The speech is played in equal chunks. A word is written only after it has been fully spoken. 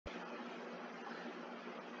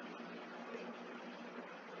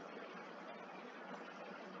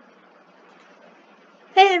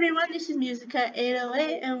Hey everyone, this is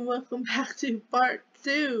Musica808 and welcome back to part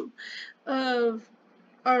 2 of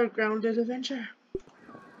our grounded adventure.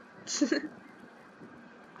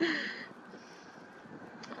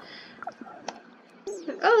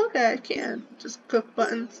 Oh, okay, I can. Just click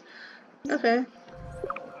buttons. Okay.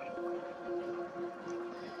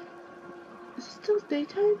 Is it still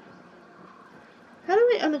daytime? How do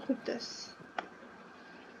we unequip this?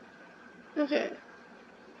 Okay.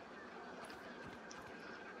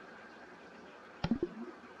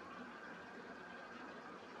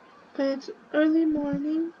 Okay, it's early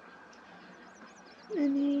morning. I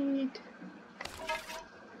need...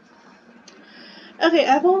 Okay,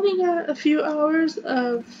 I've only got a few hours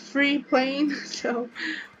of free playing, so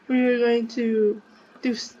we're going to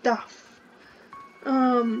do stuff.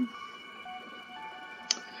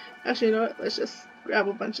 Actually, you know what? Let's just grab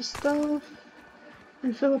a bunch of stuff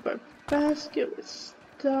and fill up our basket with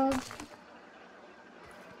stuff.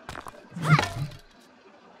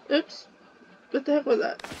 Oops. What the heck was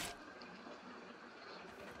that?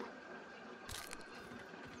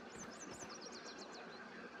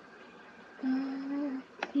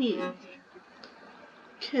 Yeah.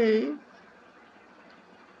 Okay.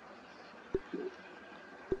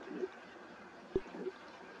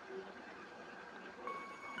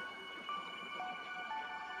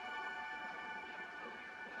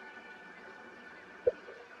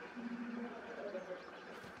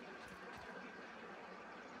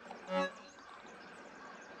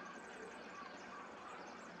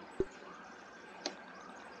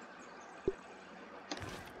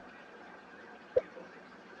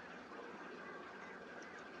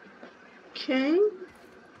 Okay.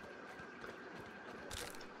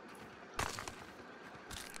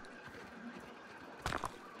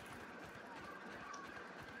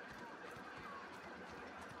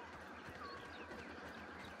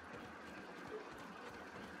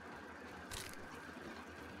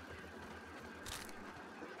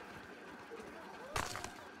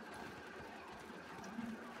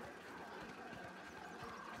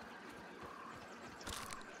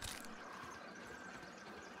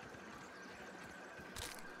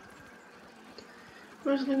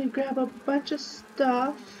 We're just gonna grab a bunch of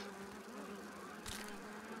stuff.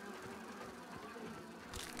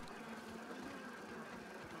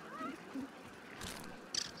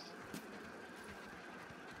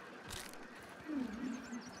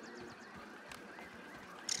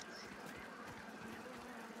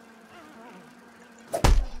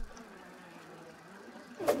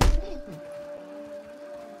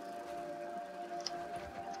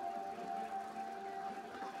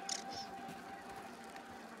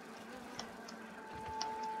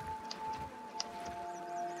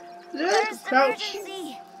 Crouch.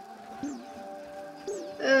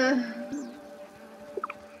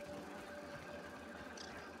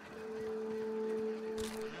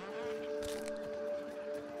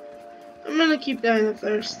 I'm gonna keep dying of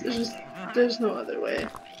thirst. There's no other way.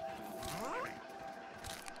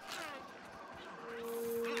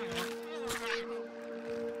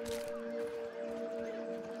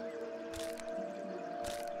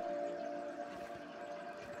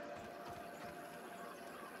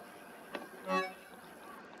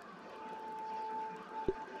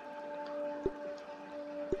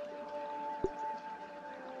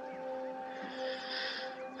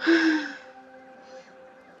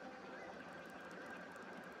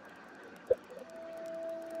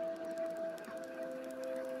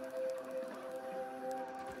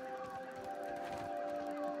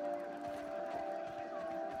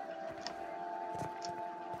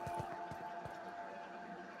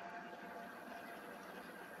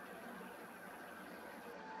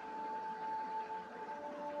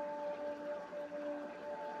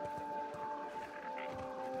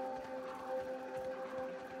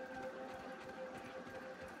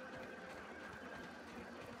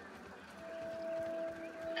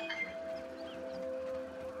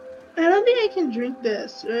 I don't think I can drink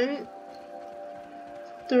this, right?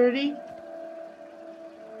 30?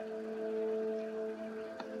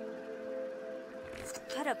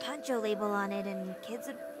 Put a Pancho label on it and kids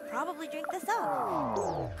would probably drink this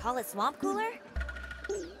up. Call it Swamp Cooler?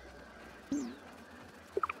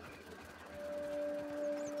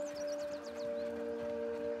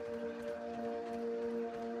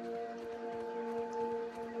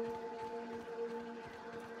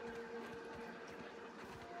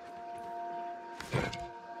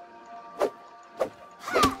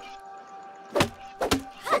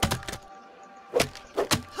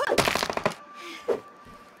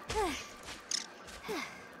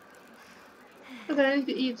 Okay, I need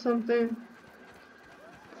to eat something.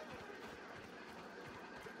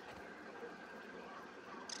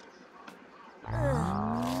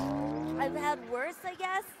 I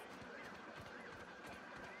guess.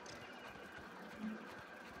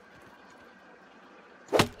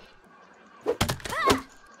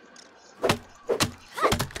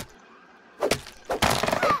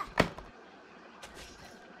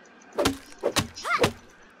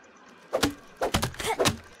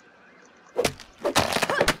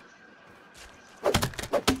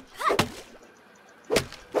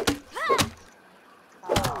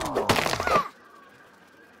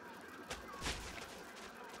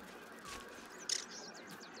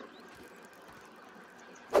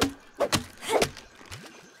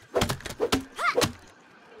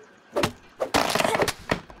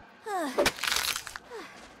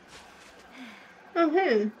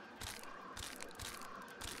 Okay.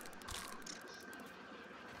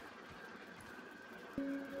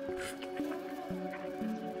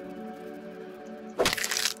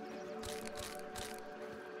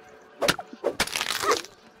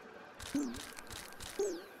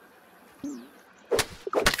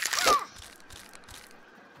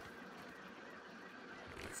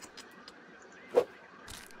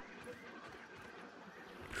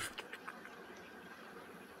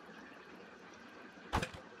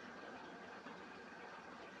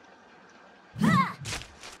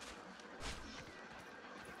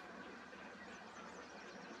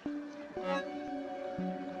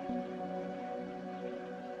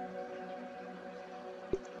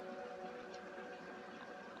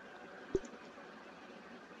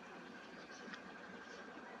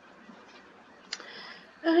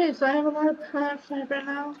 Okay, so I have a lot of plant fiber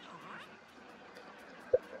now.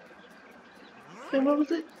 So what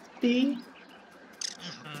was it? B?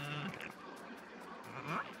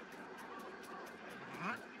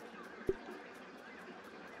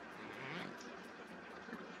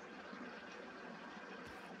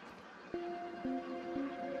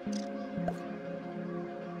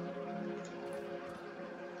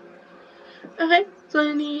 Okay, so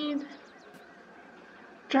I need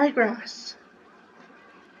dry grass.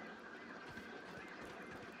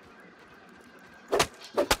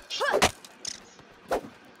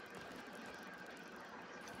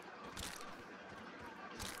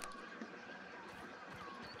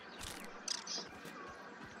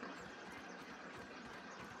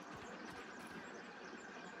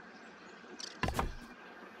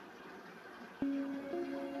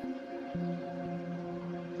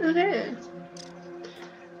 Okay.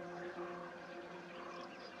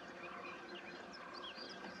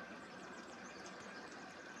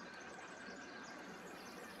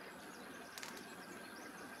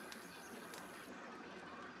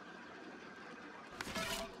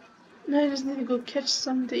 Now I just need to go catch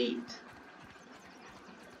some to eat.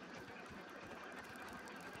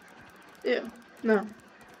 Ew, no.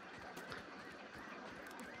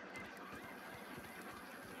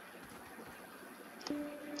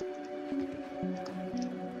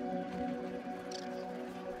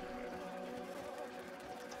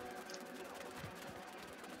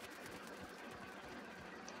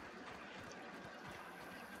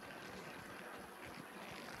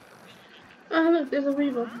 Oh look, there's a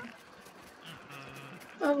weevil.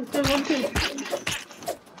 Oh, look, there's one too.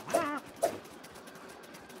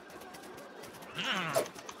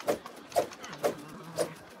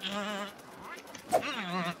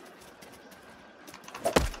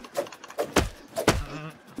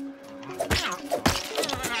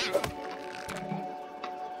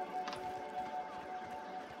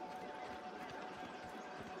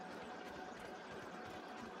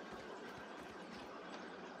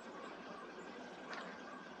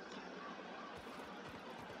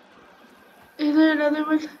 Is there another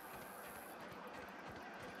one?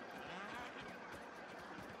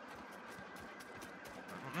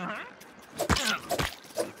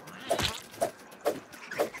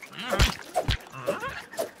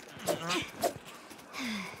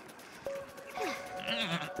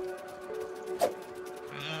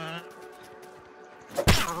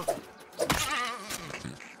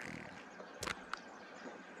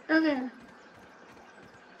 Okay.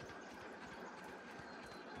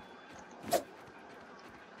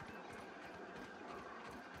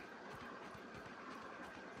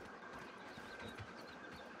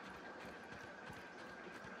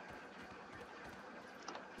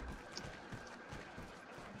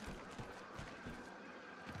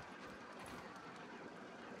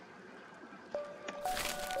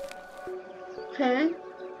 Okay.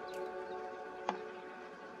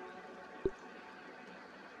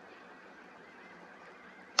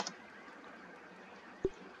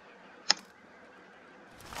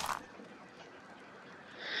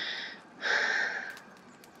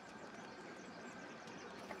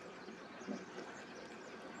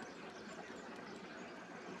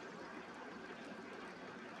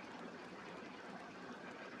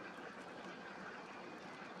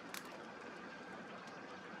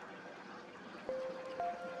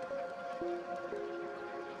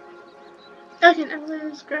 Okay, now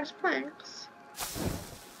there's grass planks.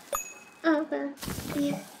 Oh, okay.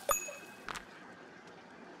 Yeah.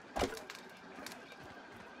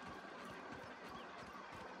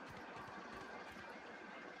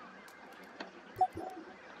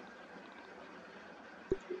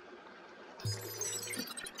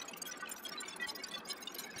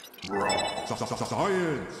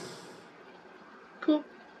 Science! Cool.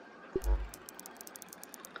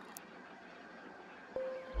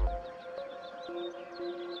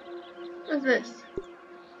 What's this?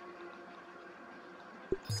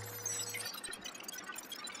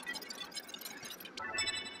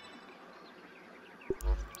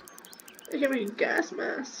 I can make a gas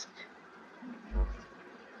mask.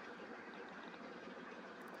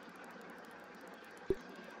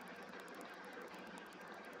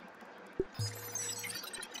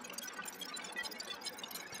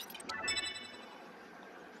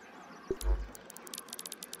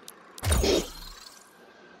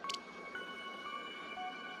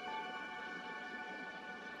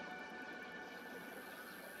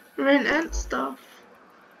 Rain and stuff.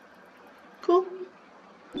 Cool.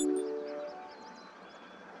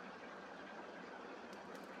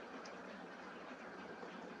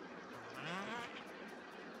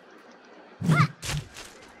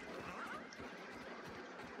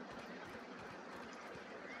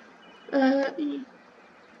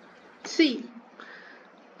 C.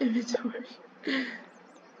 Inventory.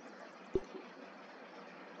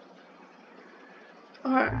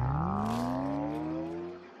 R.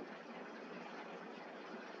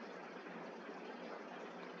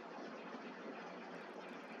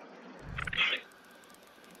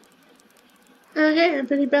 Okay, I'm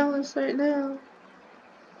pretty balanced right now.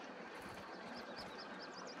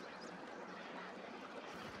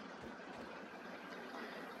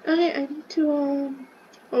 Okay, I need to,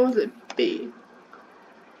 what was it? B.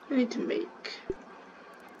 I need to make.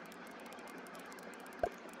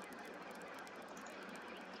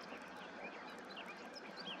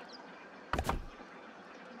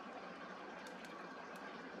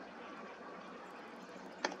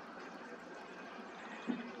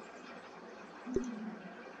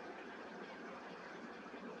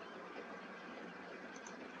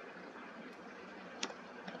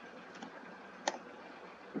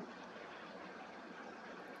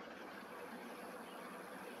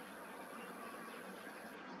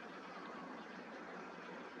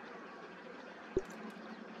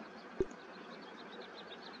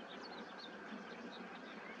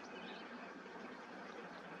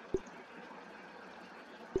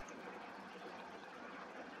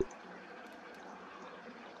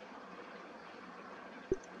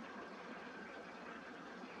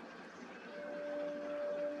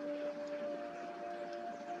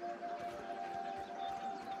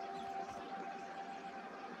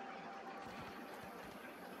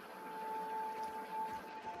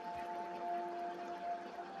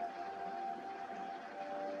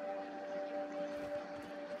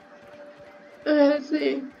 Let's see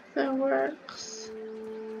if that works.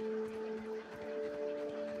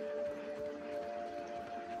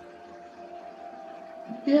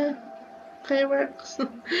 Yeah, okay, it works. I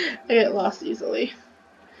get lost easily.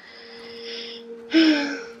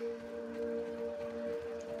 Okay,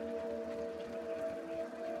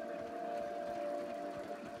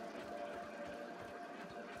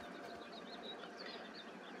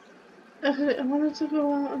 I wanted to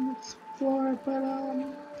go out and explore, but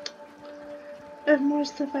I have more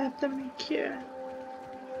stuff I have to make here.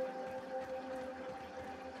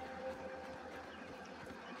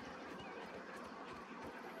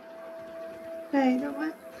 Hey, you know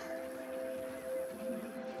what?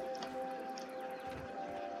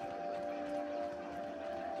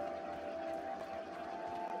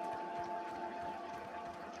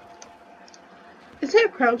 Is there a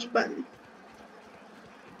crouch button?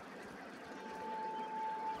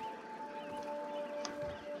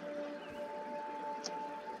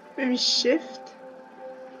 Maybe shift?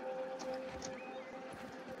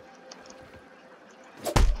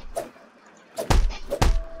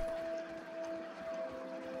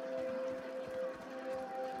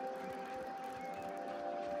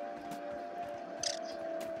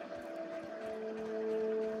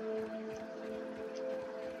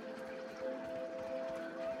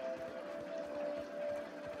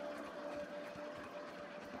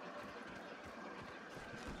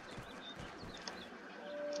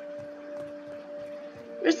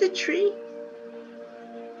 Where's the tree?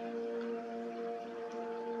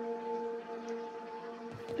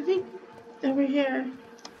 I think over here.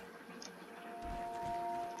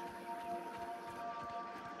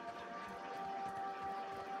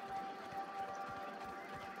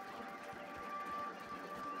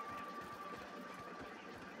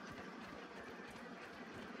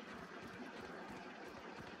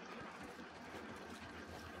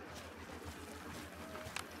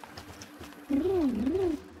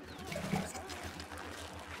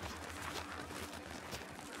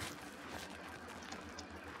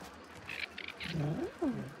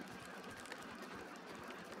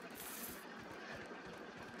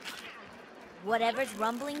 Whatever's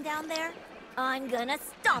rumbling down there, I'm gonna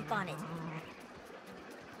stomp on it.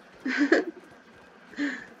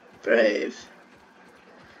 Brave.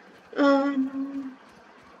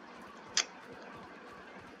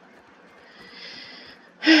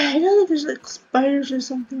 I know that there's like spiders or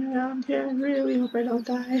something around here. I really hope I don't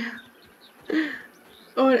die.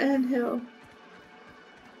 Or an anthill.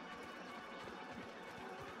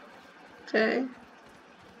 Okay.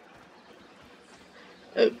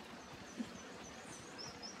 Oh.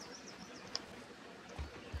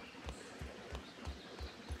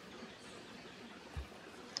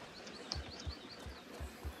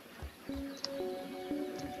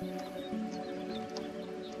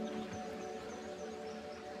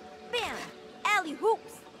 Bam! Alley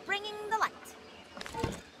hoops, bringing the light.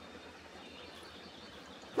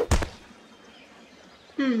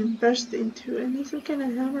 Burst into it. I need some kind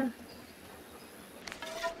of hammer.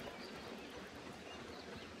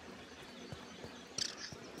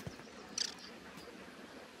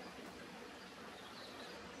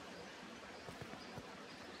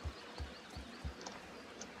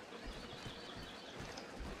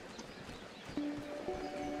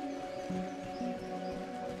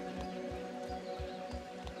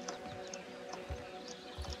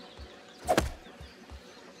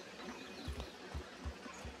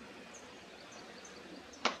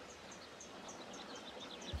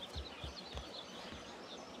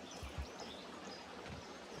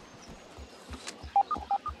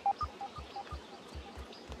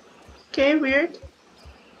 Okay, weird.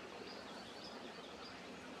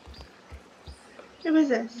 What was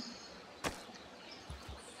this?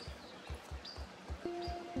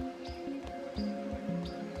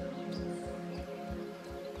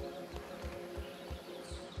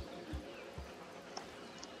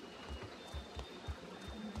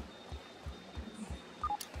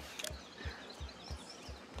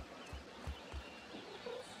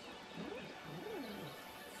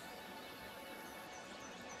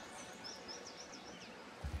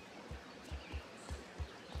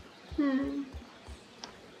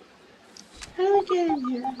 How do I get in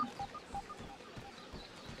here?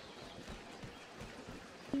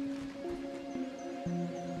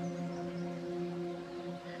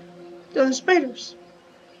 Those are spiders.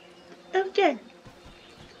 Okay.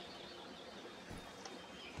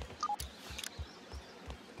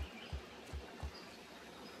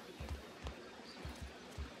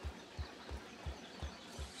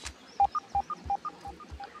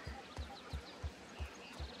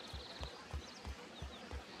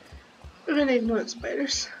 We're gonna ignore the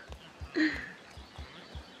spiders.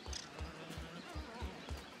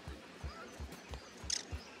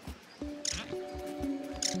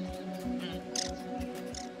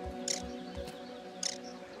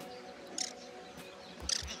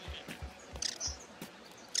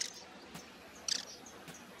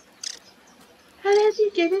 How did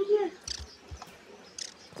you get in here?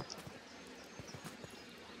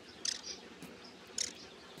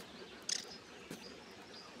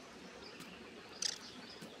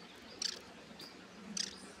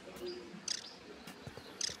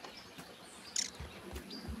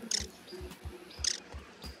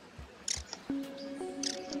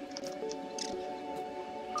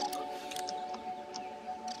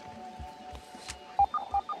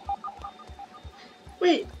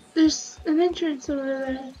 Wait, there's an entrance over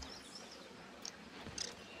there.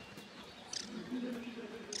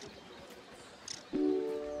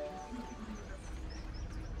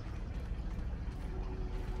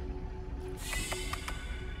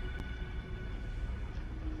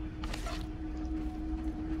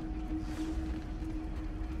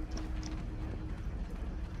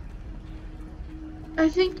 I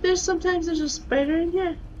think sometimes there's a spider in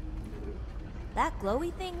here. That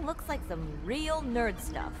glowy thing looks like some real nerd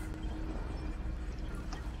stuff.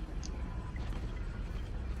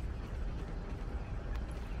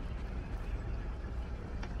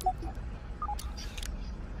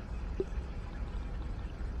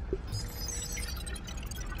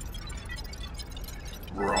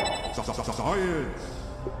 Science!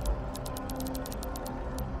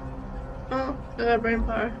 Oh, I got brain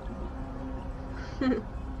power.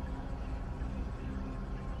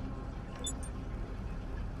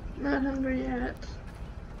 Not hungry yet.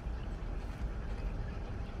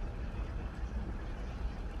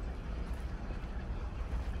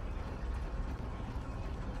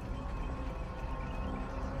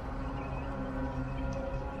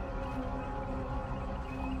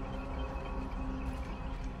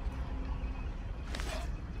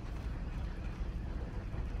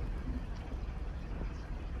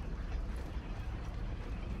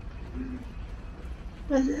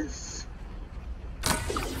 What is this?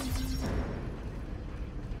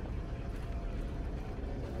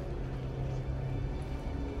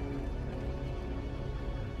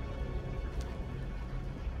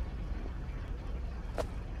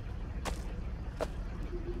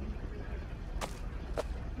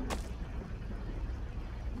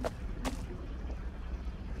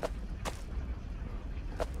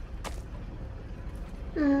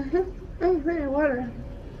 Oh, hey, water.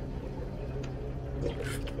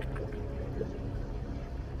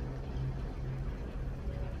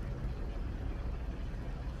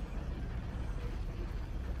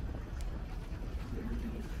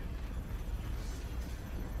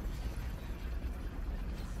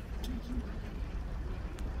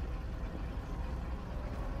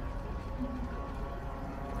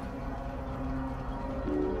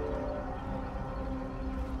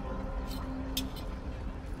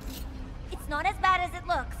 Not as bad as it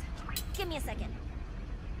looks. Give me a second.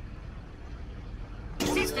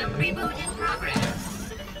 System reboot in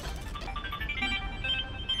progress.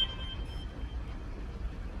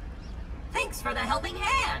 Thanks for the helping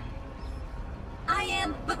hand. I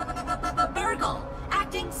am Burgle,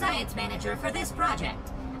 acting science manager for this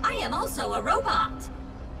project. I am also a robot.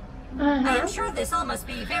 I am sure this all must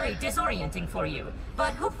be very disorienting for you,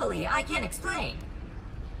 but hopefully I can explain.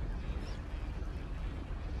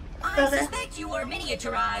 I suspect you were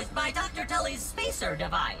miniaturized by Dr. Tully's spacer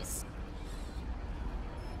device.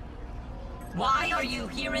 Why are you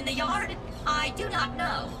here in the yard? I do not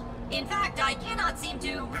know. In fact, I cannot seem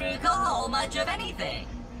to recall much of anything.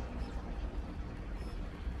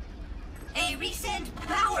 A recent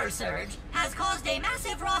power surge has caused a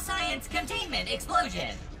massive raw science containment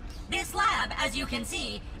explosion. This lab, as you can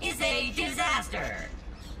see, is a disaster.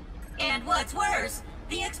 And what's worse,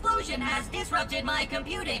 the explosion has disrupted my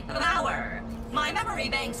computing power. My memory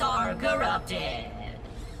banks are corrupted.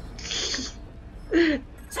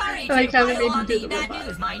 Sorry to pile on the bad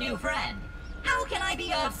news, my new friend. How can I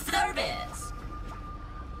be of service?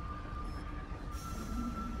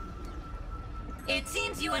 It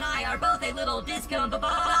seems you and I are both a little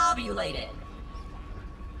discombobulated.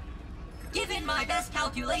 Given my best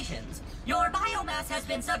calculations, your biomass has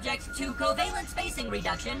been subject to covalent spacing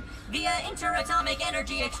reduction via interatomic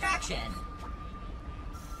energy extraction.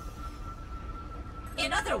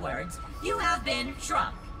 In other words, you have been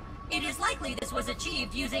shrunk. It is likely this was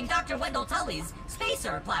achieved using Dr. Wendell Tully's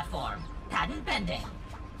spacer platform, patent pending.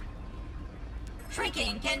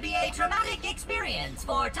 Shrinking can be a traumatic experience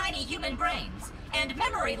for tiny human brains, and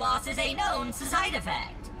memory loss is a known side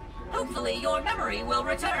effect. Hopefully your memory will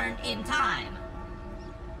return in time.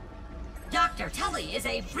 Dr. Tully is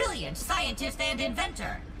a brilliant scientist and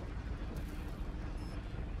inventor.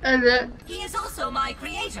 And he is also my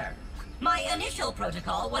creator. My initial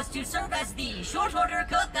protocol was to serve as the short order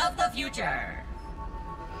cook of the future.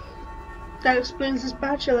 That explains his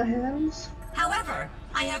spatula hands. However,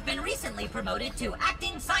 I have been recently promoted to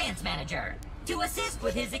acting science manager to assist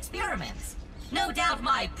with his experiments. No doubt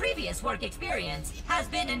my previous work experience has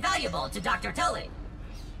been invaluable to Dr. Tully.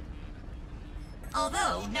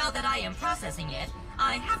 Although, now that I am processing it,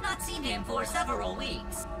 I have not seen him for several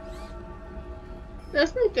weeks.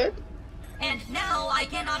 That's not good. And now I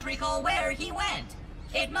cannot recall where he went.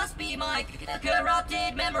 It must be my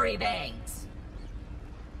corrupted memory banks.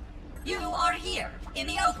 You are here, in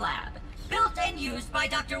the Oak Lab, built and used by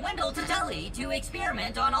Dr. Wendell Tully to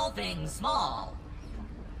experiment on all things small.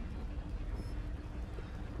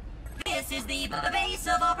 This is the base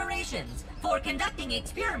of operations for conducting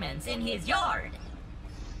experiments in his yard.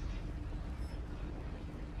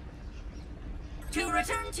 To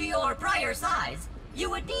return to your prior size, you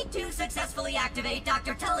would need to successfully activate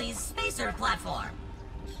Dr. Tully's spacer platform.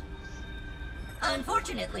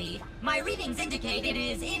 Unfortunately, my readings indicate it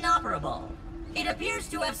is inoperable. It appears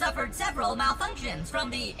to have suffered several malfunctions from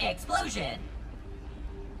the explosion.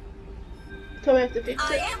 So we have to fix it.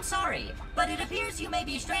 I am sorry, but it appears you may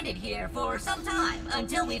be stranded here for some time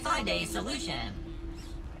until we find a solution.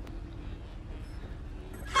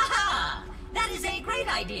 Haha! That is a great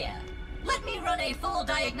idea! Let me run a full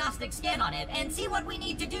diagnostic scan on it and see what we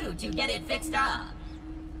need to do to get it fixed up.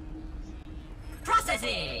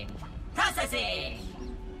 Processing! Processing!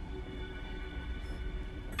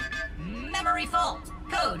 Memory fault.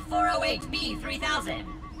 Code 408B3000.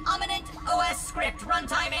 Ominent OS script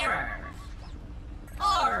runtime error.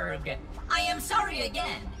 Arg! I am sorry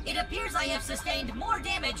again. It appears I have sustained more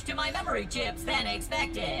damage to my memory chips than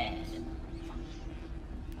expected.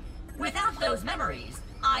 Without those memories,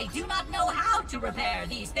 I do not know how to repair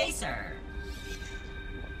the spacer.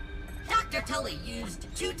 Dr. Tully used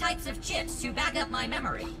 2 types of chips to back up my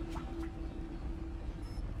memory.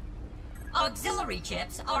 Auxiliary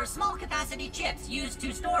chips are small capacity chips used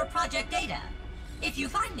to store project data. If you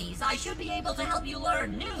find these, I should be able to help you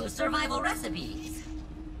learn new survival recipes.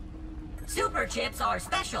 Super chips are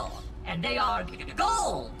special, and they are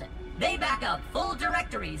gold. They back up full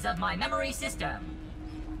directories of my memory system.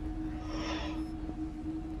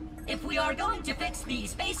 If we are going to fix the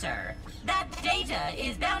spacer, that data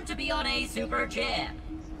is bound to be on a super chip.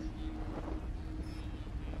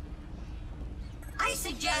 I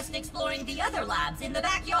suggest exploring the other labs in the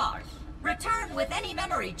backyard. Return with any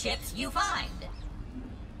memory chips you find.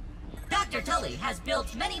 Dr. Tully has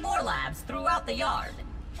built many more labs throughout the yard.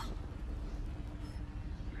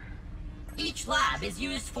 Each lab is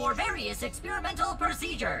used for various experimental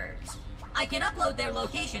procedures. I can upload their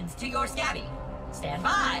locations to your Scabby. Stand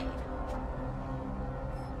by.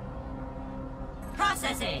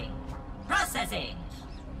 Processing. Processing.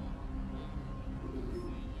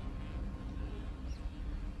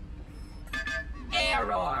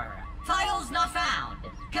 Error. Files not found.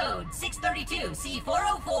 Code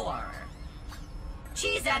 632C404.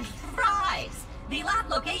 Cheese and fries. The lab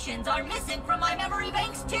locations are missing from my memory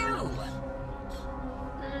banks too.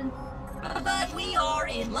 But we are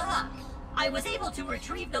in luck. I was able to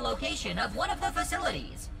retrieve the location of one of the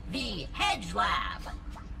facilities, the Hedge Lab.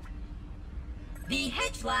 The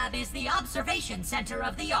Hedge Lab is the observation center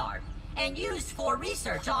of the yard and used for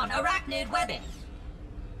research on arachnid webbing.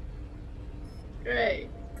 Great.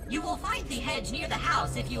 You will find the hedge near the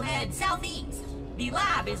house if you head southeast. The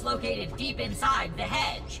lab is located deep inside the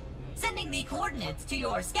hedge, sending the coordinates to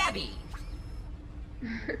your Scabby.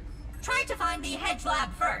 Try to find the Hedge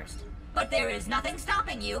Lab first, but there is nothing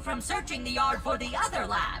stopping you from searching the yard for the other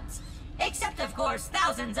labs. Except, of course,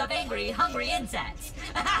 thousands of angry, hungry insects.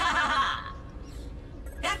 That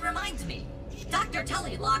reminds me. Dr.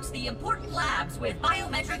 Tully locks the important labs with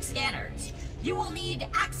biometric scanners. You will need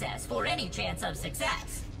access for any chance of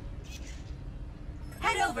success.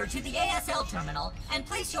 Head over to the ASL terminal and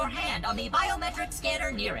place your hand on the biometric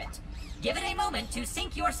scanner near it. Give it a moment to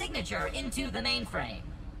sync your signature into the mainframe.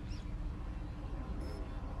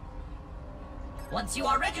 Once you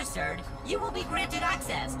are registered, you will be granted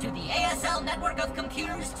access to the ASL network of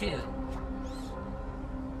computers too.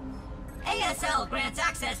 ASL grants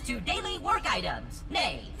access to daily work items,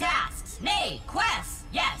 nay, tasks, nay, quests,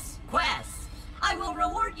 yes, quests. I will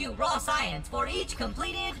reward you raw science for each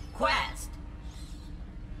completed quest.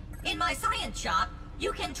 In my science shop,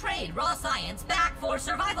 you can trade raw science back for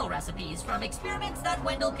survival recipes from experiments that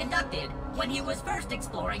Wendell conducted when he was first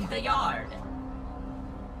exploring the yard.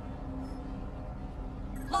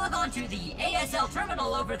 Log on to the ASL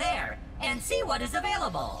terminal over there and see what is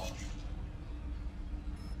available.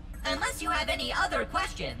 Unless you have any other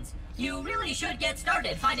questions, you really should get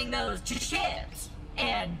started finding those chips.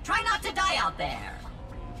 And try not to die out there.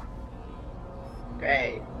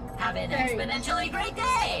 Great. Have an Thanks. exponentially great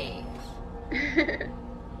day!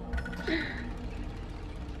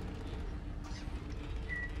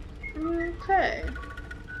 Okay.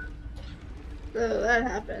 So that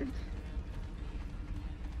happened.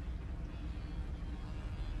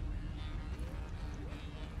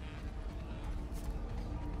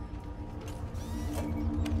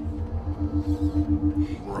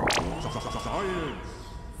 Science!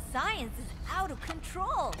 Science is out of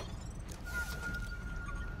control.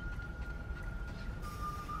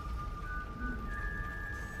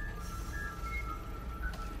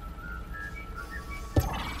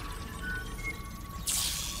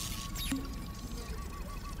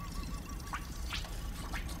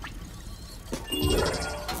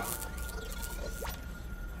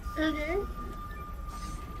 Okay.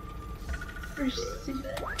 Receive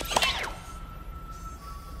it.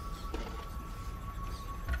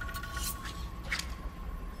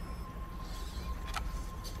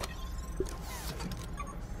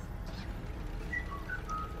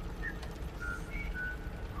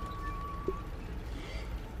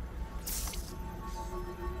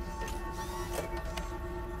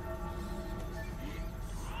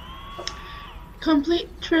 Complete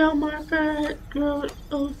trail marker at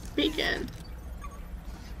Grove Beacon.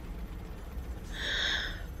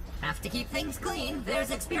 Have to keep things clean.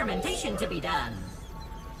 There's experimentation to be done.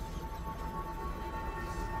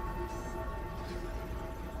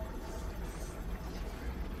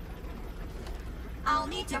 I'll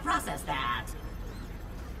need to process that.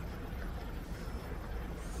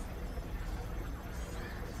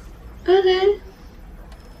 Okay.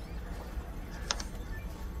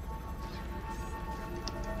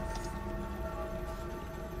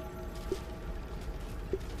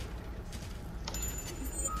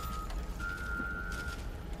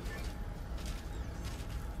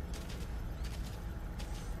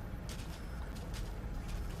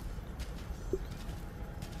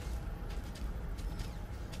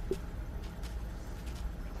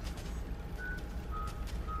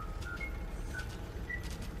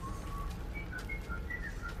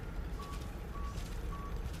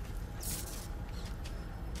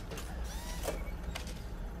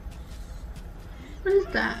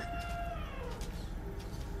 that?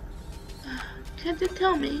 Can't you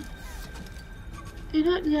tell me? You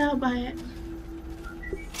don't yell by it.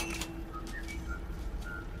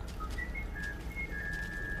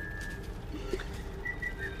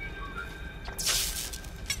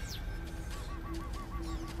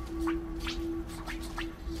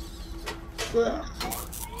 Ugh.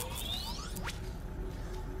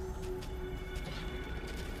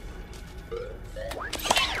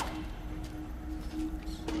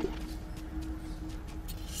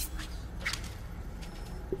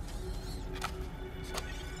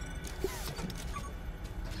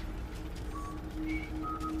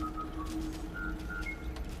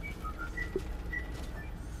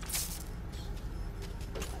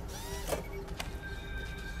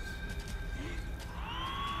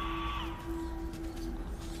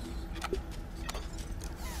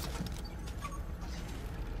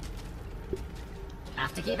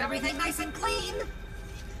 Have to keep everything nice and clean.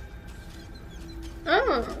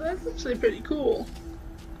 Oh, that's actually pretty cool.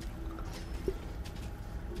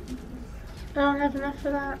 I don't have enough for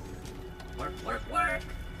that. Work, work, work.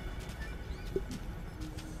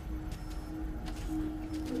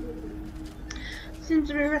 Seems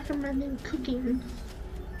to be recommending cooking.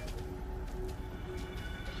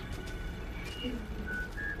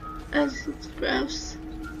 As it's gross.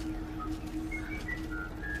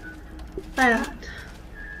 Why not?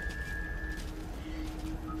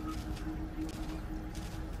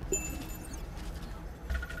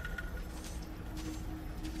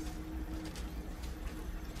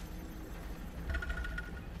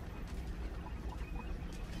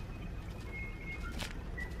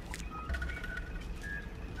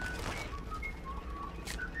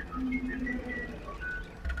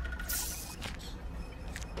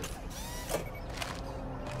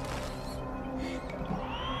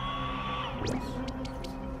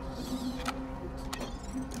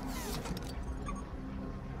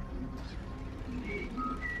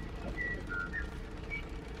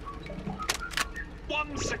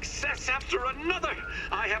 One success after another!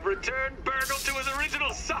 I have returned Burgle to his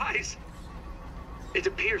original size! It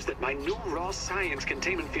appears that my new raw science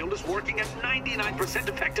containment field is working at 99%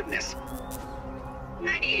 effectiveness.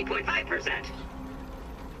 98.5%.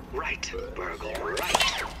 Right, Burgle,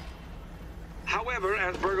 right. However,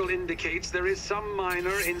 as Burgle indicates, there is some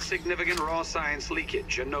minor, insignificant raw science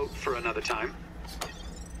leakage. A note for another time.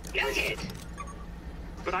 Noted.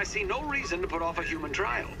 But I see no reason to put off a human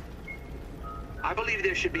trial. I believe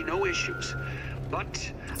there should be no issues.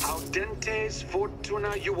 But audentes fortuna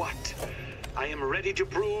juvat. I am ready to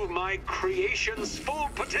prove my creation's full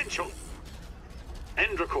potential.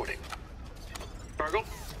 End recording. Burgle,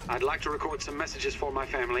 I'd like to record some messages for my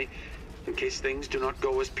family in case things do not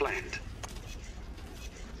go as planned.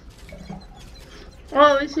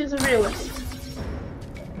 Well, at least he's a realist.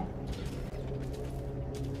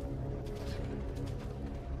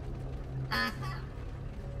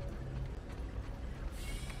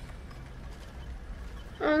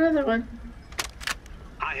 Oh, another one.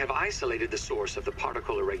 I have isolated the source of the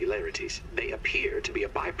particle irregularities. They appear to be a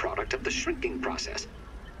byproduct of the shrinking process.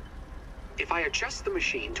 If I adjust the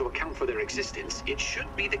machine to account for their existence, it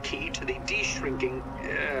should be the key to the de-shrinking,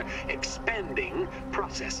 expanding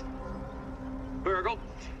process. Burgle,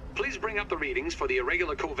 please bring up the readings for the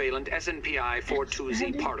irregular covalent SNPI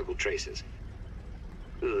 42Z particle traces.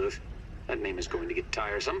 Ugh, that name is going to get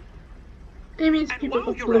tiresome. It means And people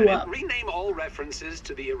while who you're blew at up. it, rename all references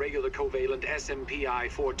to the irregular covalent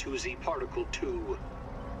SMPI 42Z particle to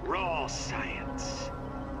raw science.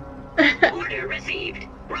 Order received.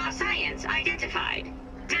 Raw science identified.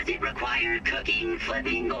 Does it require cooking,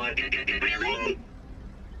 flipping, or grilling?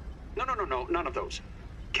 No, none of those.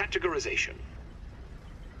 Categorization.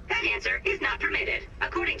 That answer is not permitted,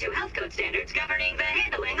 according to health code standards governing the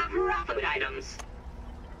handling of raw food items.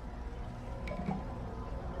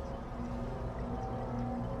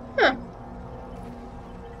 Huh.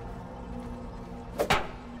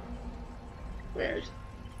 Weird.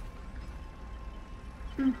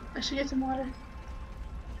 I should get some water.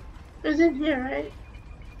 It was in here, right?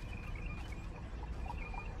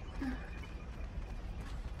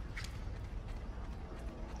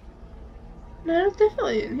 No, it's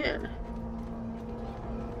definitely in here.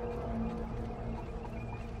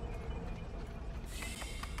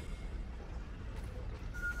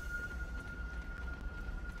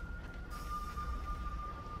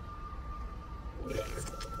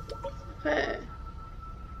 Okay.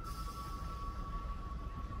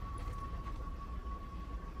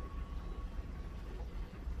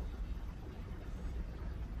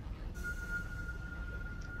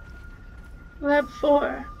 Lab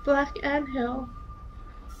 4, Black Anthill.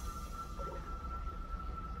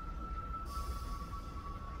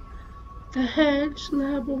 The hedge,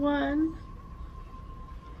 lab 1.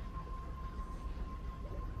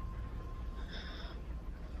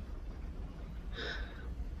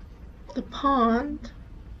 The pond,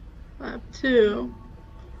 lab 2.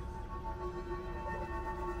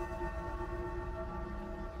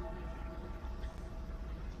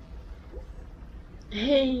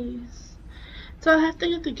 Haze. So I have to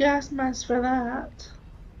get the gas mask for that.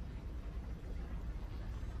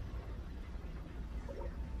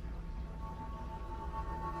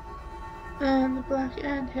 And the black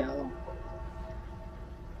anthill.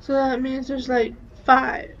 So that means there's like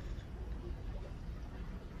 5.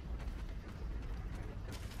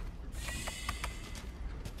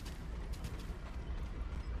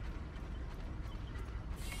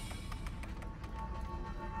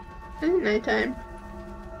 It's nighttime.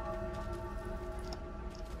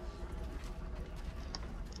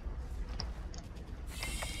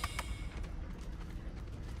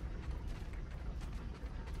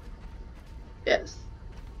 Yes.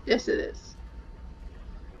 Yes, it is.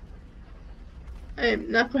 I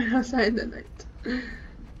am not going outside at night.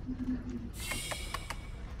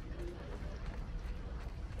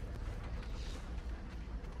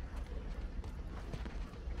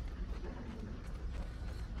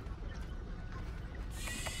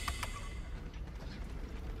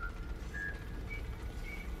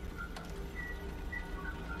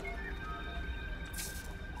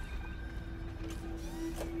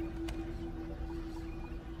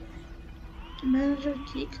 Manager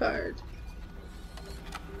keycard.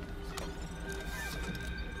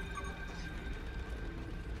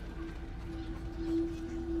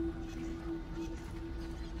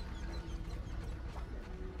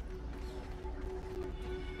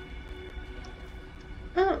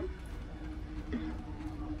 Oh.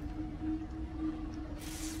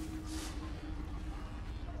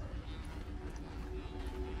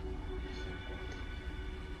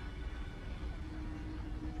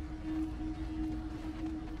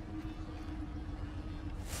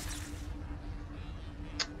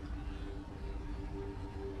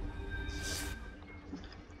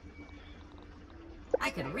 I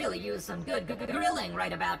could really use some good grilling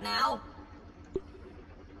right about now.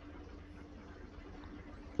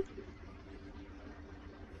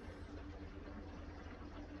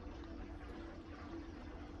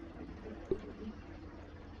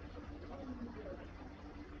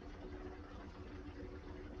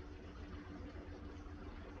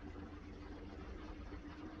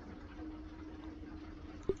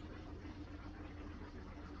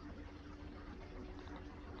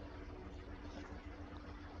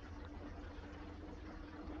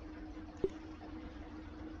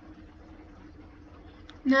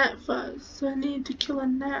 Gnat fuzz. So I need to kill a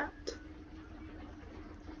gnat.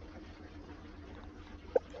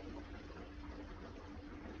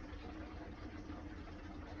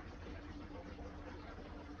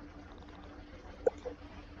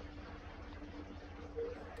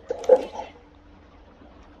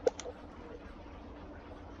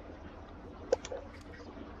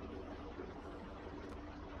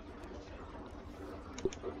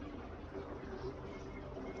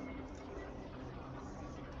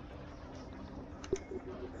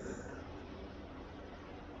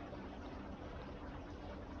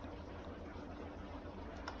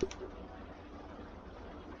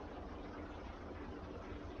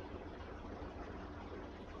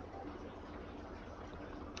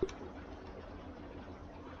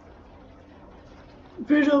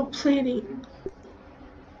 Brittle plating.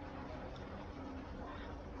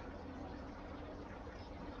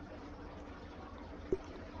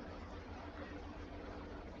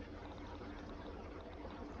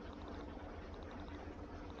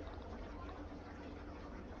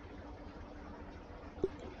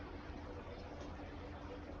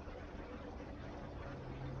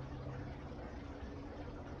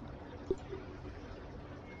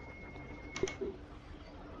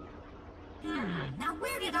 Now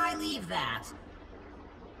where did I leave that?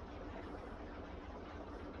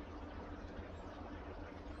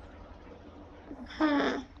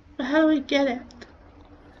 Huh. But how do I get it?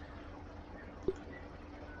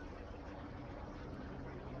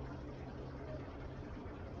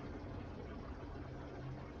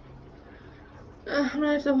 I'm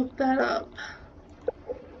gonna have to look that up.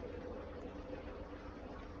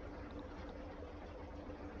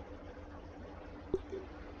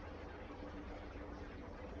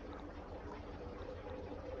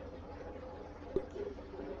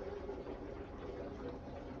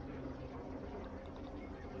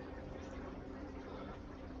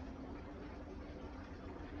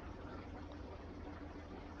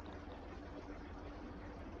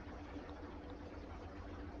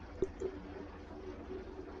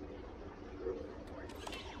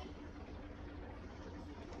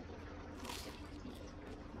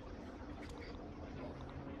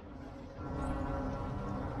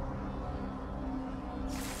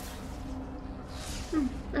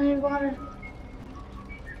 I need water.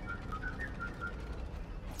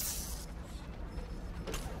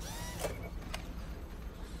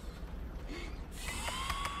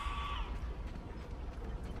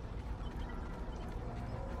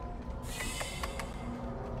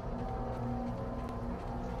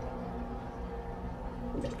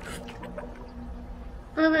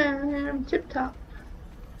 Okay, I'm tip top.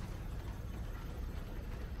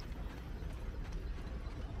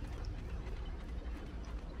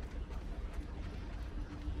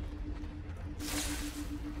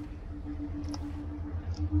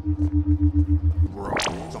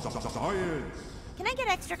 Science! Can I get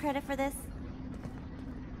extra credit for this?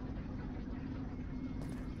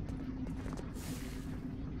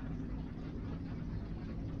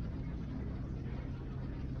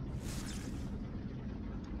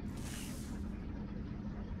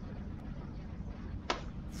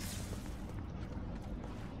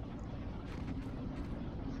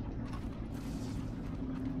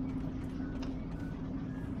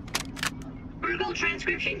 Virgo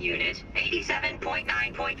Transcription Unit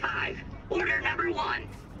 87.9.5. Order number 1.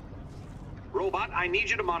 Robot, I need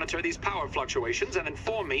you to monitor these power fluctuations and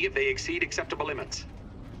inform me if they exceed acceptable limits.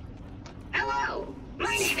 Hello,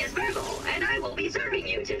 my name is Virgil, and I will be serving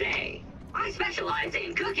you today. I specialize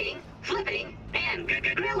in cooking, flipping, and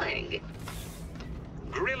grilling.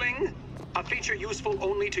 Grilling? A feature useful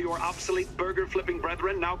only to your obsolete burger-flipping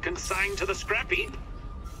brethren now consigned to the scrap heap?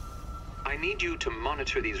 I need you to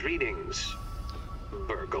monitor these readings,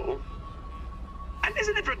 Virgil. And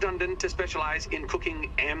isn't it redundant to specialize in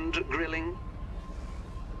cooking and grilling?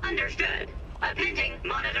 Understood. Appending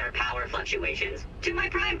monitor power fluctuations to my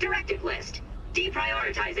prime directive list.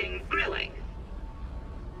 Deprioritizing grilling.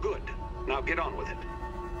 Good. Now get on with it.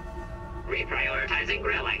 Reprioritizing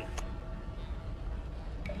grilling.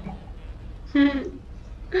 How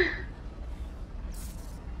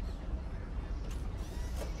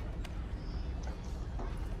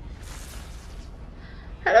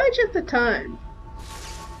do I check the time?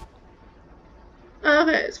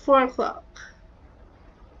 Okay, it's 4 o'clock.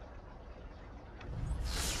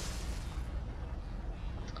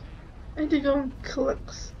 I need to go and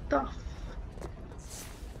collect stuff.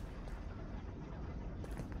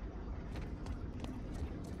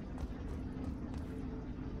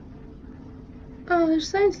 Oh, there's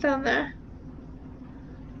signs down there.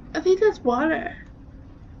 I think that's water.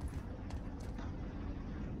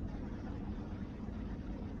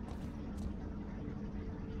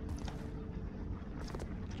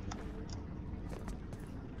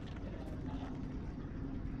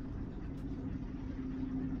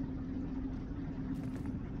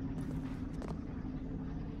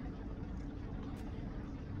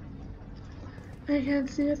 I can't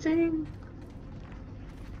see a thing.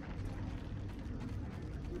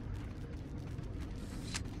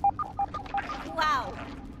 Wow,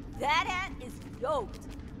 that hat is yoked.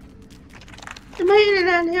 Am I in an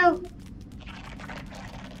anthill?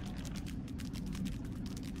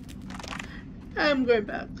 I'm going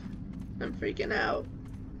back. I'm freaking out.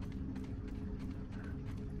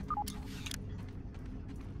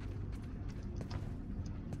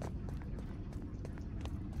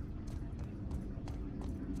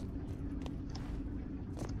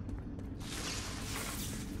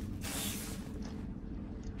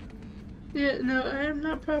 Yeah, no, I am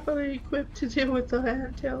not properly equipped to deal with the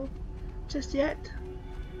anthill just yet.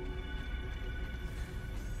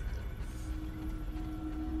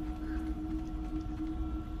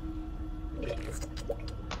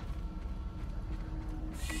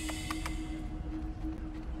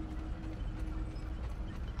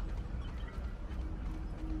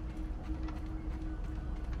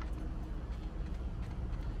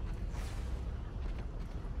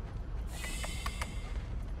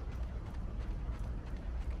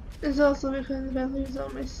 It's also because if I lose all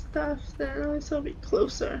my stuff, then at least I'll be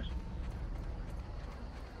closer.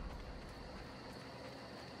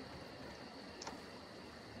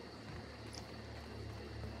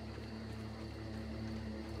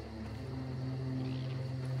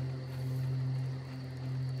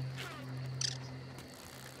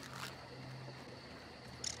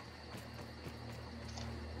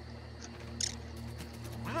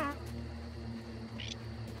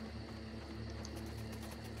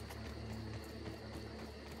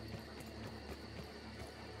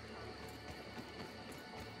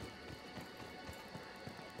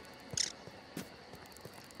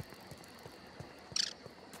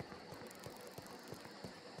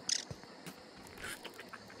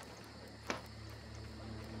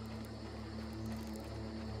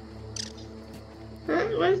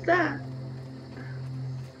 what is that?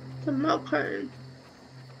 The milk carton.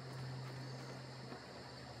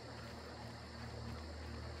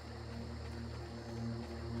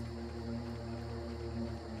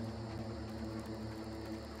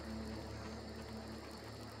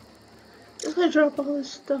 I'm gonna drop all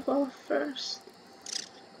this stuff off first.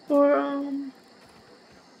 Or,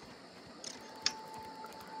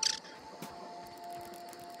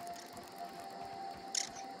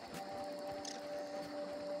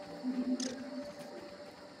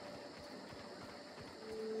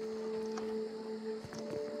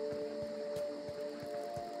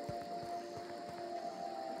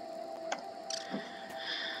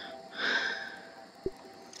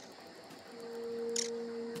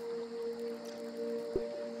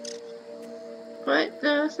 what?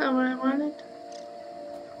 No, that's not what I wanted.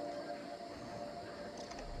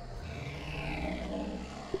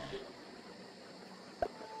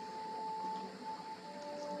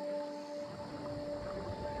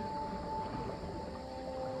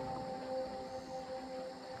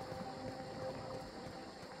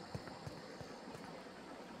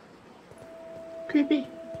 Creepy.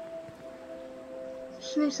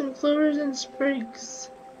 Just need some clovers and sprigs.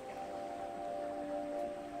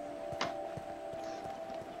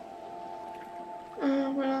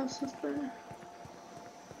 What else is there?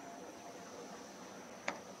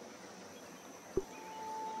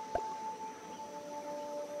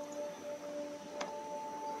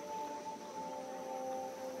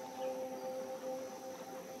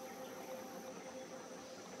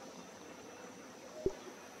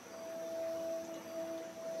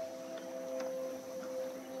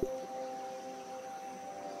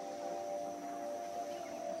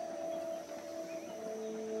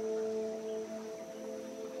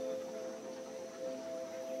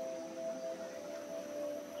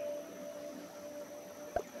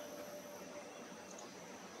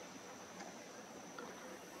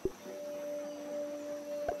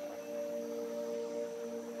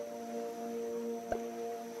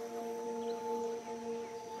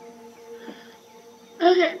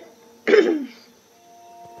 Okay.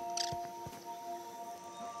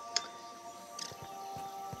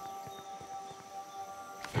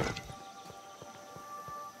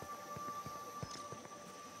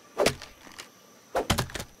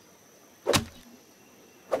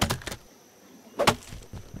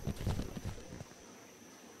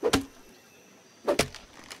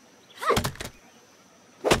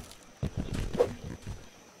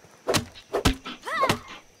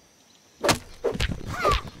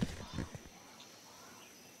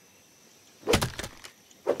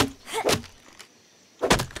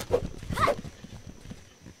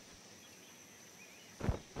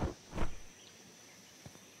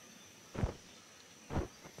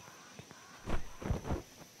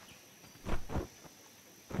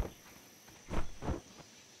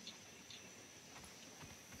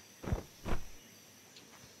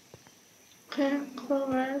 Plant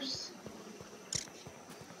clovers.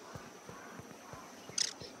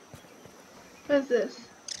 What is this?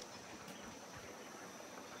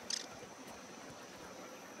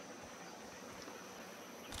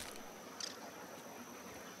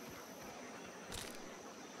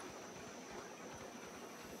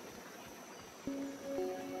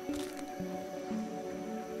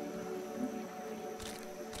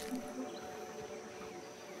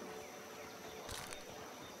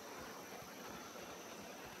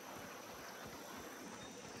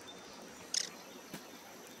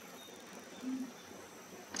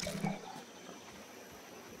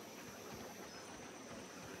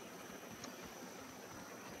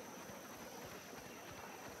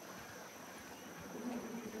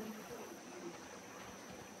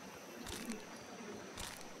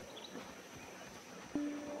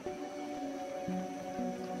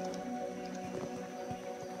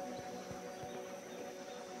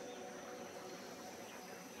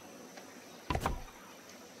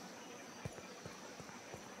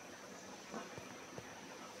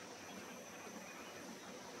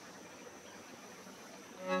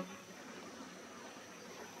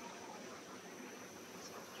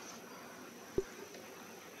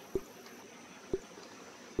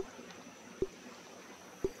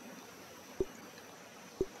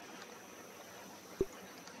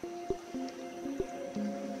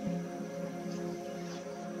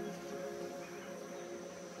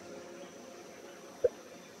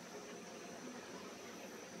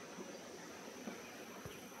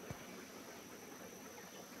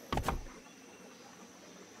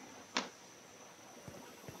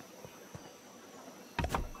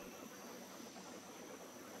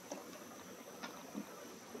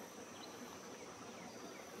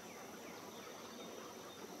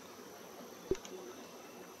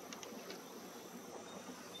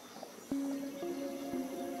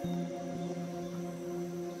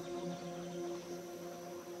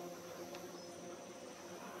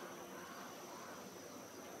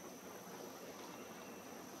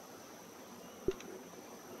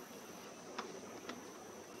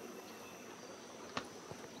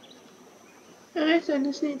 Alright, so I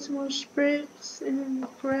just need some more sprigs and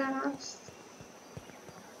grass.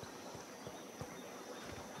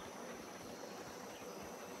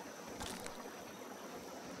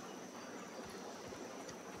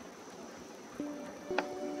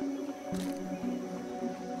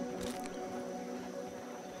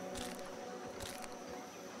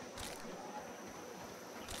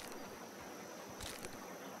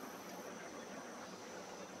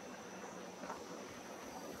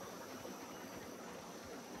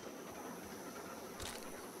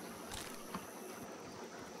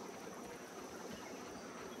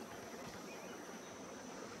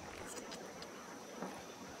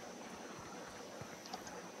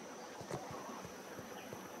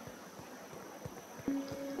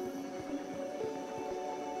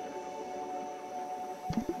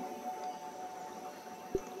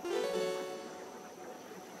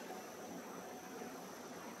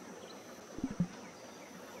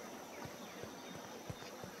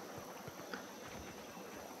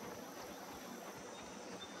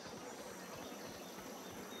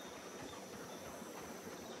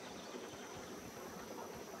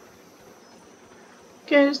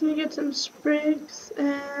 Okay, I just need to get some sprigs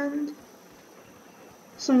and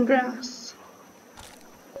some grass.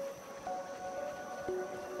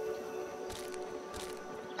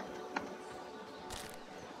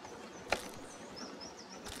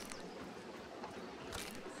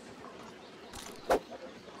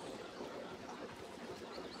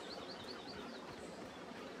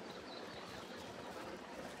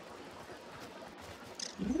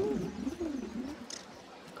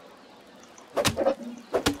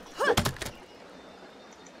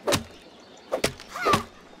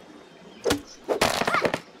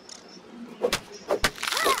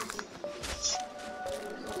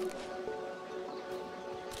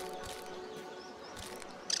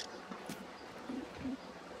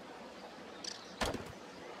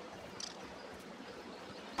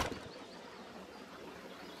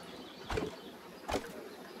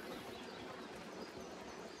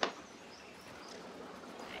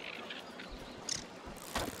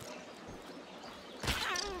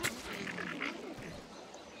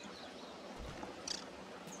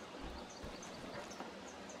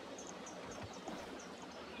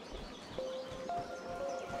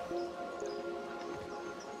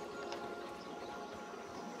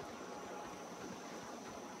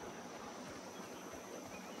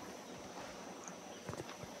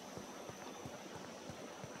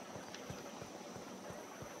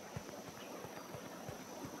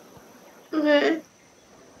 Okay.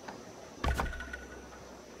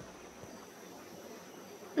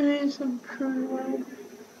 I need some crude oil.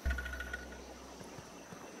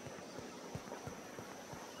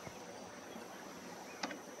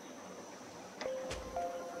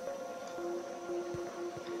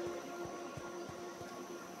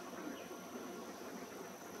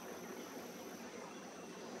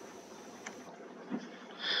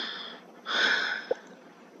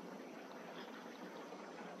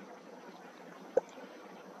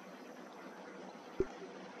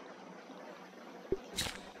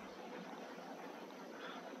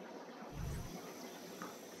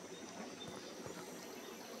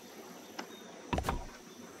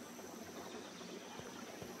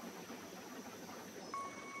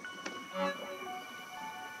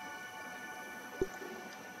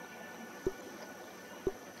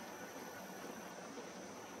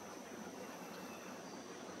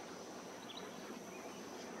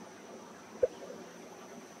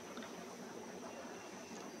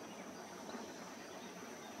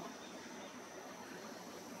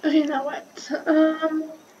 Okay, now what?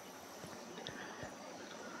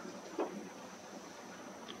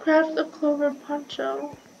 Craft a clover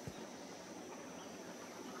poncho.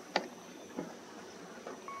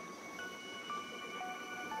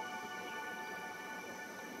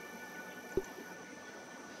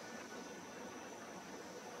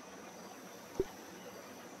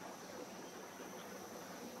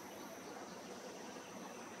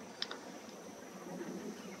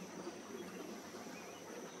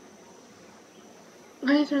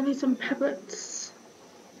 Okay, so I need some pellets.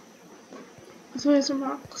 As well as some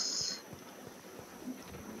rocks.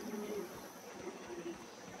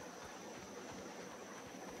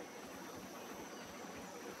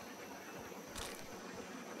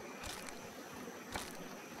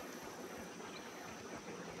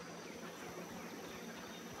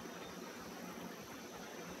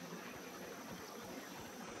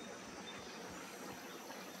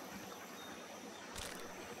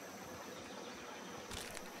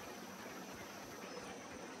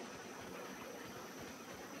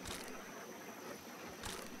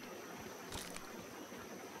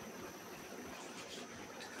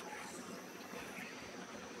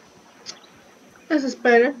 That's a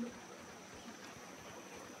spider.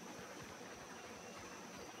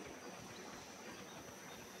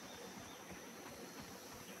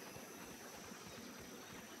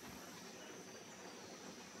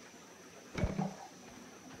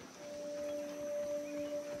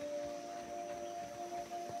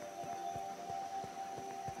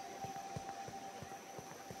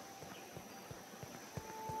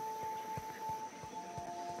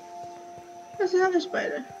 That's another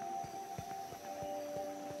spider.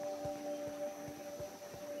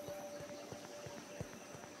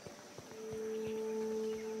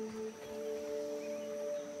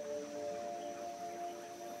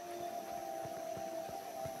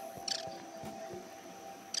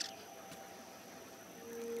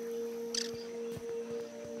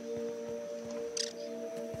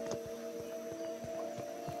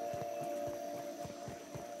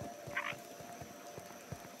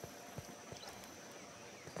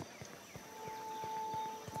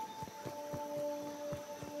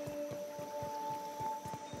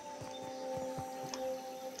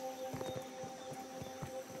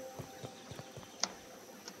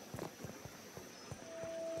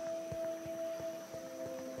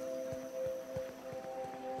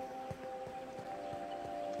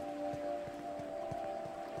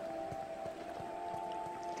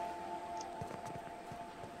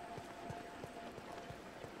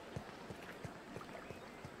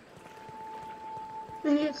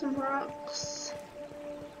 We need some rocks.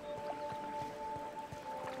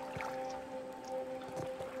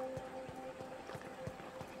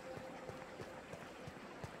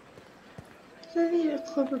 I need a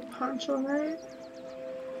clover poncho, right?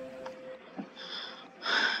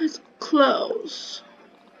 It's close.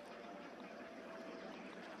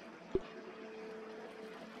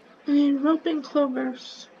 I need rope and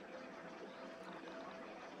clovers.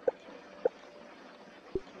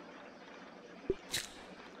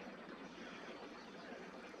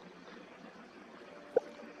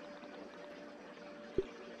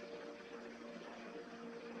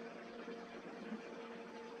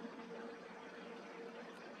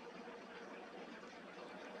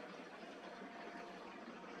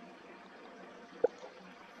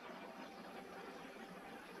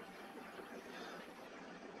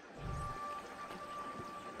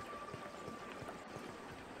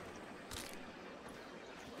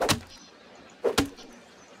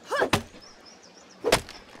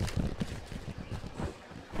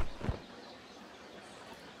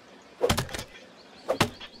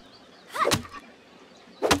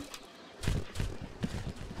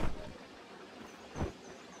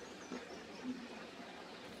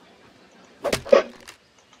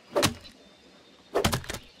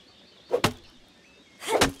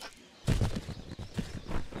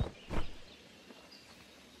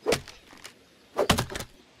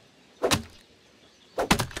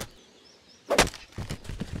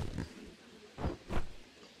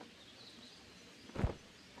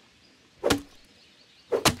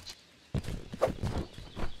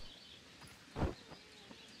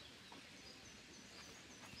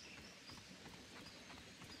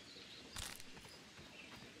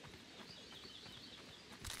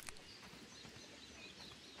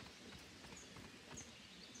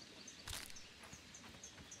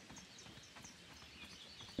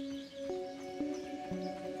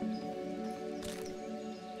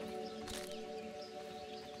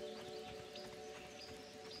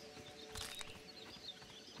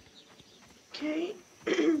 Okay.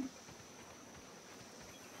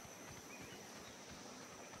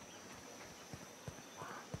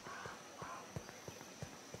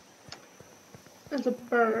 There's a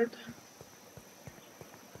bird.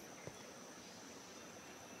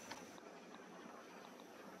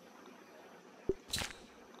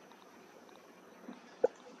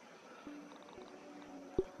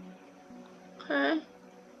 Okay.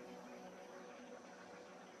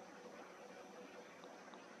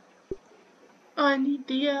 I need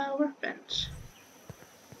the workbench.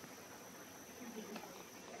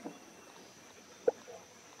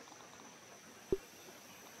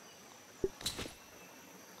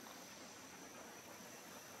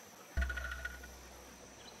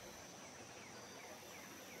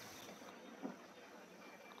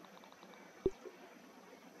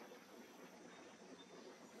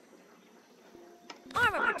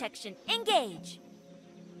 Armor protection, engage!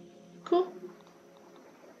 Cool.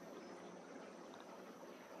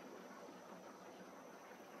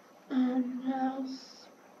 House.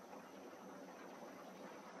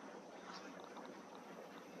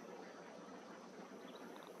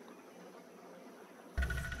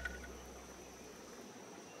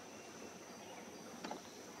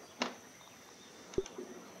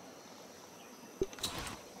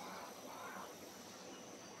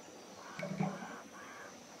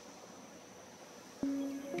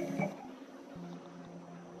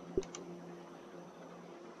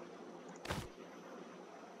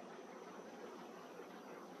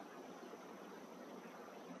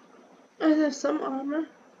 Oh, there's some armor.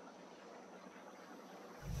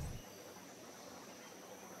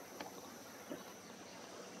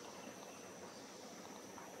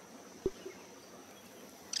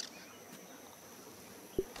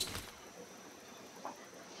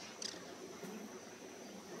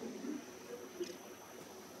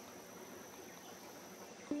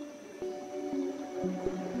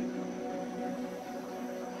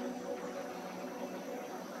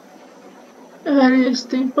 I need a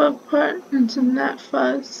stink bug part and some gnat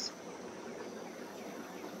fuzz.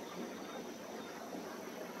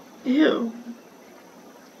 Ew.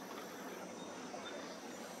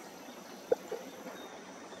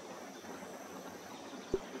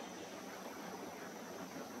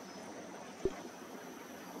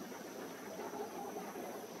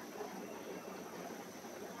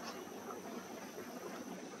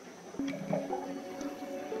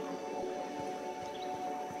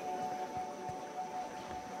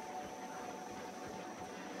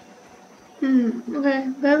 Okay,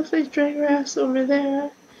 that looks like dry grass over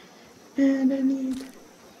there. And I need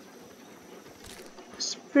a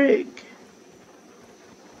sprig.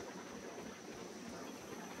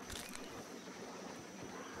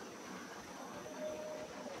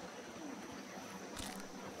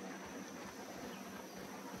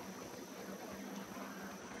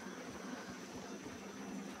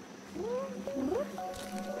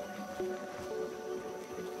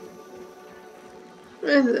 What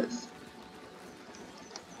is this?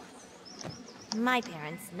 My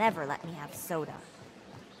parents never let me have soda.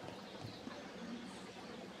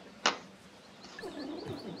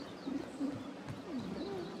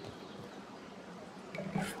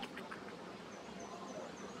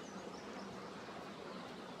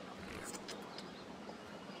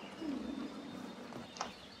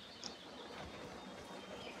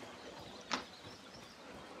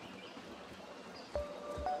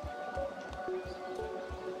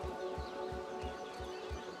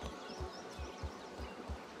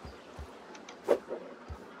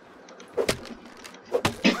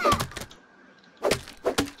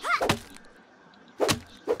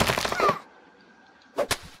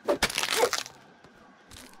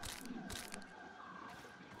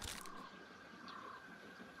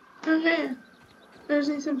 Okay, I just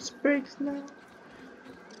need some sprigs now.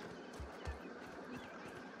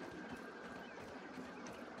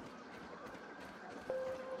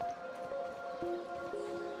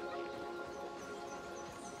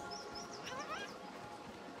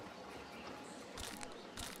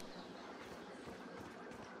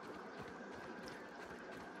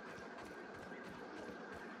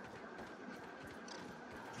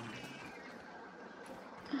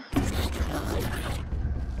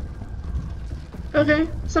 Okay,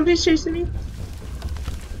 somebody's chasing me.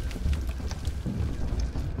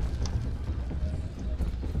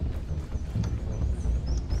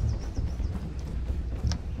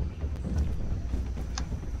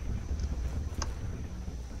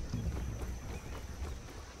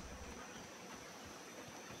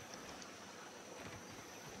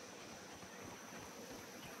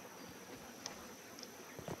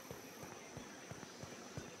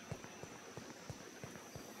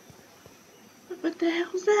 What the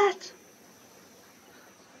hell's that?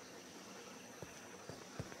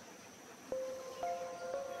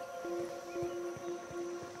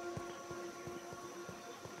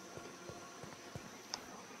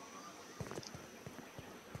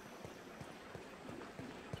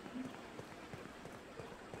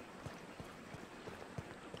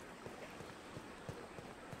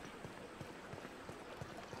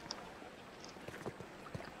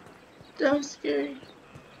 That was scary.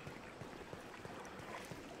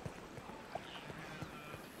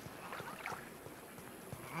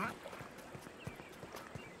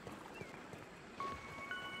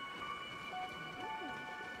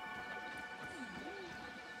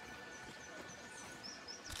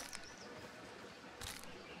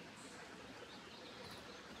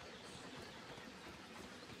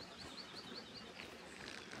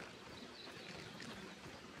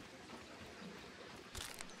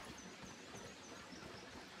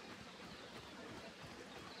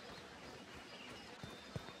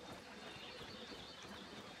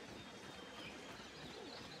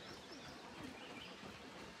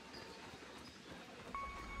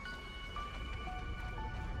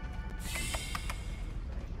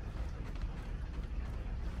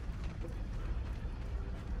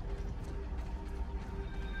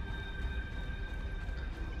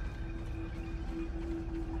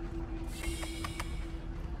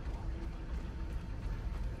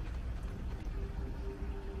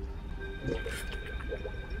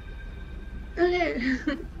 Okay,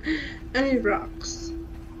 I need rocks.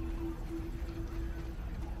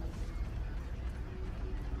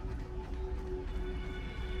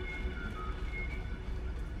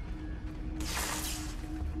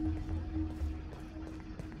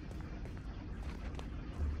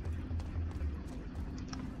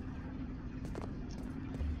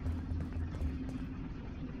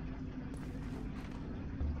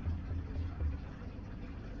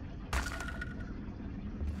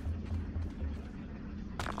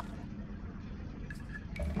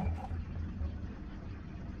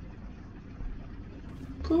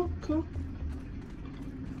 cool.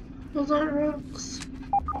 Those aren't rocks.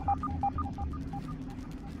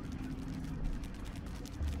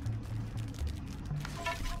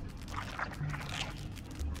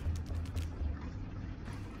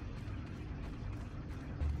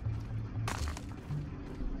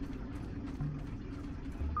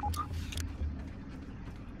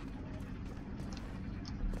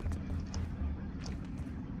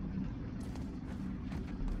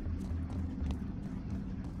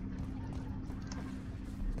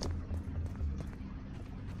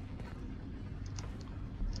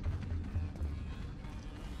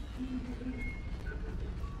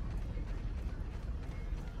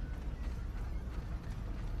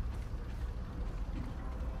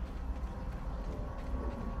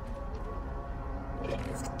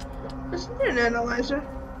 Isn't there an analyzer?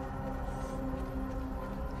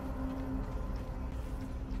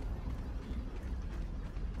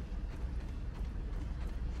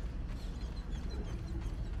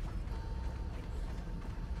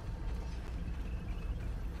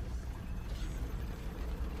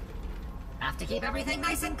 Have to keep everything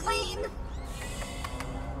nice and clean.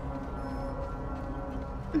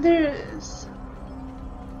 There it is.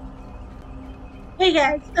 Hey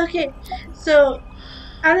guys, okay, so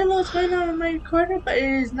I don't know what's going on with my recorder, but it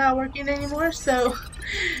is not working anymore, so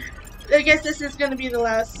I guess this is gonna be the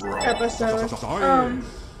last episode. So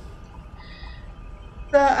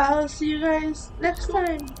I'll see you guys next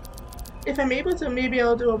time. If I'm able to, maybe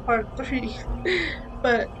I'll do a part 3,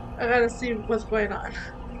 but I gotta see what's going on.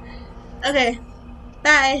 Okay,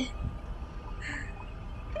 bye.